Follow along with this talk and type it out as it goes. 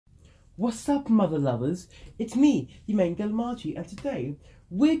What's up, mother lovers? It's me, your main girl Margie, and today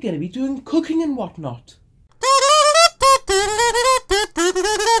we're going to be doing cooking and whatnot.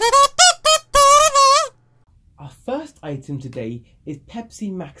 Our first item today is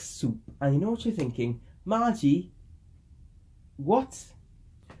Pepsi Max soup, and you know what you're thinking, Margie, what?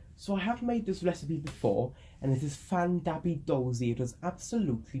 So I have made this recipe before, and it is fan-dabby-dozy. It was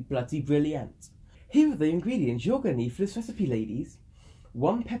absolutely bloody brilliant. Here are the ingredients you're going to need for this recipe, ladies.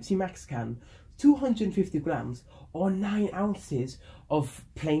 1 Pepsi Max can, 250 grams or 9 ounces of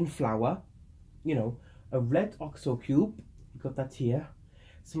plain flour, you know, a red OXO cube, you've got that here,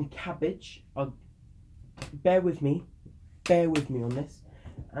 some cabbage, bear with me on this,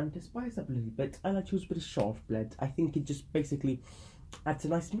 and to spice up a little bit, I like to use a bit of shortbread. I think it just basically adds a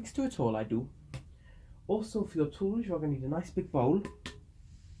nice mix to it all, I do. Also for your tools, you're going to need a nice big bowl,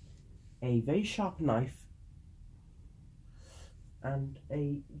 a very sharp knife, and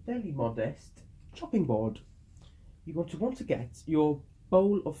a very modest chopping board. You're going to want to get your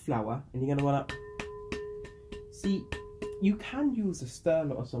bowl of flour, and you're going to want to see, you can use a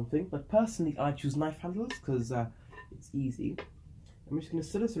stirrer or something, but personally I choose knife handles because it's easy. I'm just going to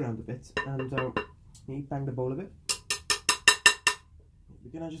stir this around a bit and bang the bowl a bit.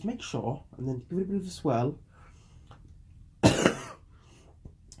 We're going to just make sure, and then give it a bit of a swirl,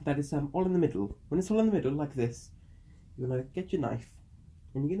 that it's all in the middle. When it's all in the middle like this, you're going to get your knife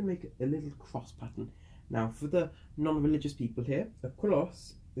and you're going to make a little cross pattern. Now for the non-religious people here, a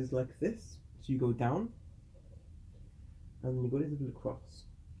cross is like this. So you go down and then you go a little bit across.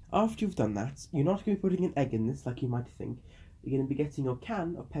 After you've done that, you're not going to be putting an egg in this like you might think. You're going to be getting your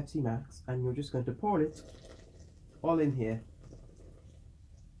can of Pepsi Max and you're just going to pour it all in here.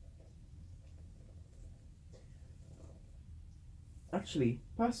 Actually,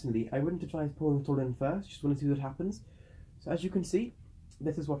 personally, I wouldn't try pouring it all in first, just want to see what happens. So as you can see,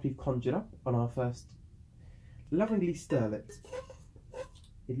 this is what we've conjured up on our first lovingly stirlet.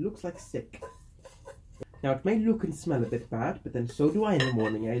 It looks like sick. Now it may look and smell a bit bad, but then so do I in the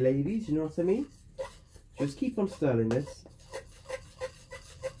morning, eh ladies, you know what I mean? Just keep on stirring this.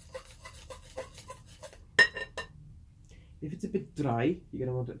 If it's a bit dry, you're going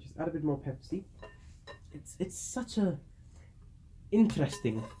to want to just add a bit more Pepsi. It's such a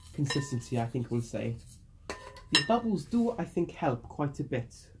interesting consistency, I think we'll say. The bubbles do, I think, help quite a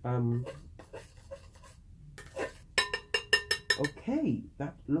bit. Okay,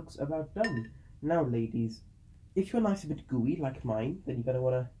 that looks about done. Now, ladies, if you're nice a bit gooey like mine, then you're going to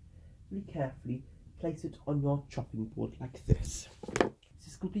want to really carefully place it on your chopping board like this. Is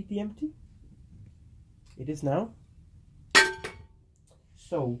this completely empty? It is now.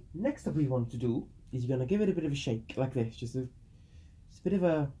 So, next up we want to do is you're going to give it a bit of a shake like this, just a bit of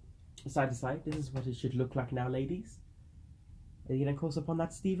a side to side. This is what it should look like now, ladies. Are you going to close up on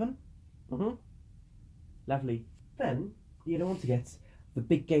that, Stephen? Lovely. Then, you don't want to get the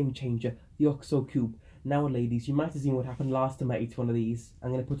big game changer, the OXO cube. Now, ladies, you might have seen what happened last time I ate one of these.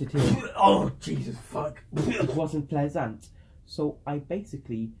 I'm going to put it here. Oh, Jesus, fuck. It wasn't pleasant. So, I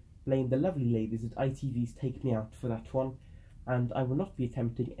basically blame the lovely ladies at ITV's Take Me Out for that one. And I will not be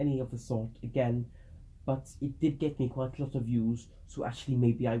attempting any of the sort again. But it did get me quite a lot of views, so actually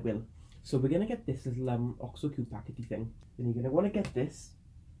maybe I will. So we're going to get this little OXO cube packety thing. Then you're going to want to get this,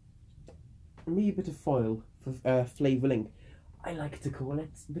 maybe a bit of foil for flavouring. I like to call it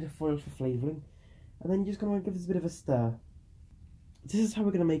a bit of foil for flavouring. And then you're just going to want to give this a bit of a stir. This is how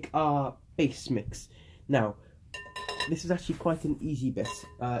we're going to make our base mix. Now, this is actually quite an easy bit.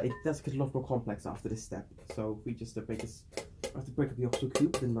 It does get a lot more complex after this step. So we just break this. I have to break up the OXO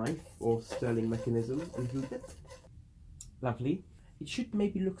cube, the knife or stirring mechanism a little bit. Lovely. It should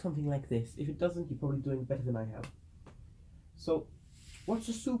maybe look something like this. If it doesn't, you're probably doing better than I have. So, what's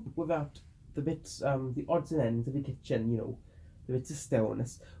a soup without the bits, the odds and ends of the kitchen, you know, the bits of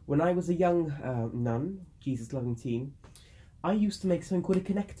stillness? When I was a young nun, Jesus-loving teen, I used to make something called a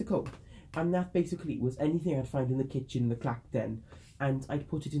connecticle. And that basically was anything I'd find in the kitchen, the clack den, and I'd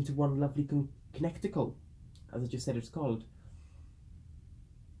put it into one lovely connecticle, as I just said it's called.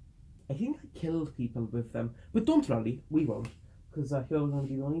 I think I killed people with them, but don't worry, we won't, because you're going to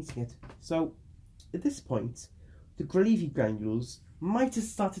be the one eating it. So, at this point, the gravy granules might have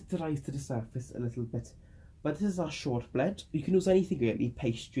started to rise to the surface a little bit, but this is our shortbread. You can use anything really,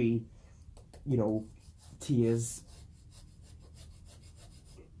 pastry, you know, tears,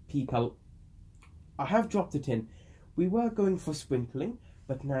 people. I have dropped it in. We were going for sprinkling,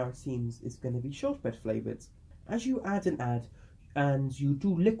 but now it seems it's going to be shortbread flavoured. As you add and you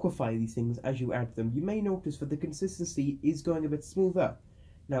do liquefy these things as you add them, you may notice that the consistency is going a bit smoother.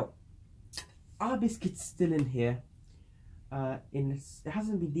 Now, our biscuit's still in here. It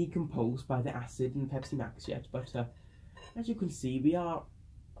hasn't been decomposed by the acid in Pepsi Max yet, but as you can see, we are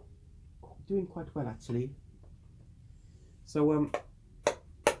doing quite well actually. So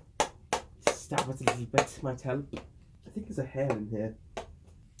stab it a little bit might help. I think there's a hair in here.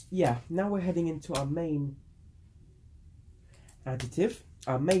 Yeah, now we're heading into our main additive.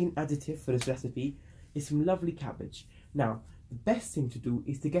 Our main additive for this recipe is some lovely cabbage. Now, the best thing to do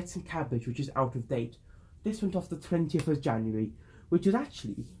is to get some cabbage which is out of date. This went off the 20th of January, which is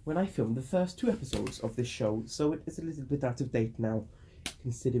actually when I filmed the first 2 episodes of this show, so it is a little bit out of date now,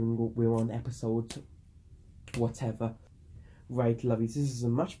 considering we're on episode whatever. Right, lovies, this is a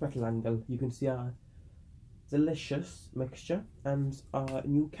much better angle. You can see our delicious mixture and our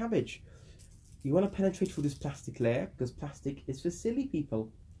new cabbage. You want to penetrate through this plastic layer, because plastic is for silly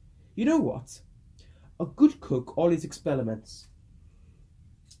people. You know what? A good cook always experiments.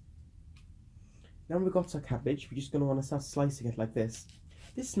 Now we've got our cabbage, we're just going to want to start slicing it like this.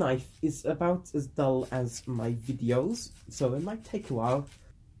 This knife is about as dull as my videos, so it might take a while.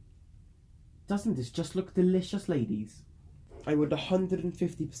 Doesn't this just look delicious, ladies? I would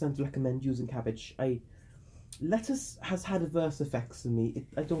 150% recommend using cabbage. Lettuce has had adverse effects on me.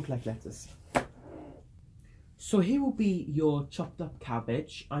 I don't like lettuce. So here will be your chopped up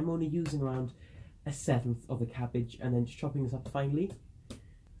cabbage. I'm only using around 1/7 of the cabbage and then just chopping this up finely.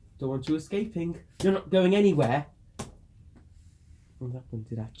 Don't want you escaping. You're not going anywhere. Well, that one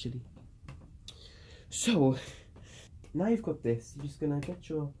did actually. So, now you've got this, you're just going to get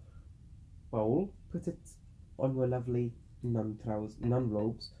your bowl, put it on your lovely nun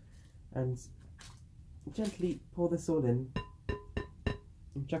robes, and gently pour this all in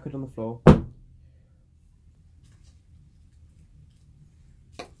and chuck it on the floor.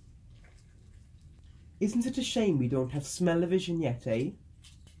 Isn't it a shame we don't have smell-o-vision yet, eh?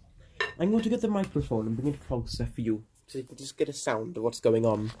 I'm going to get the microphone and bring it closer for you, so you can just get a sound of what's going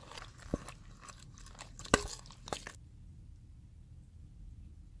on.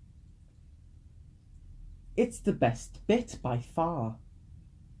 It's the best bit by far.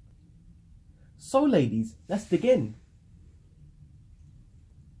 So ladies, let's begin.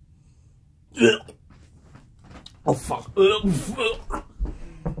 Oh fuck.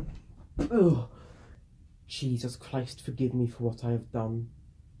 Ugh. Jesus Christ, forgive me for what I have done.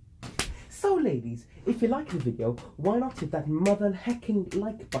 So ladies, if you like the video, why not hit that mother hecking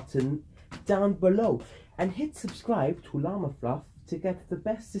like button down below and hit subscribe to LlamaFluff to get the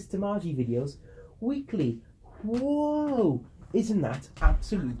best Sister Margie videos weekly. Whoa! Isn't that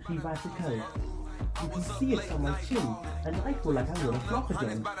absolutely radical? You can see it on my chin, and I feel like I'm gonna flop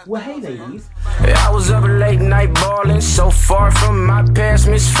again. Well, hey ladies. I was up late night balling, so far from my past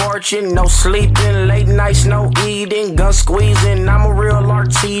misfortune. No sleeping, late nights, no eating, gun squeezing. I'm a real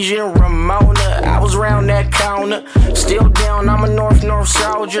artesian, Ramona. I was round that counter, still down. I'm a north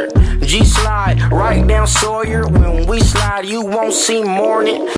soldier. G slide right down Sawyer. When we slide, you won't see morning.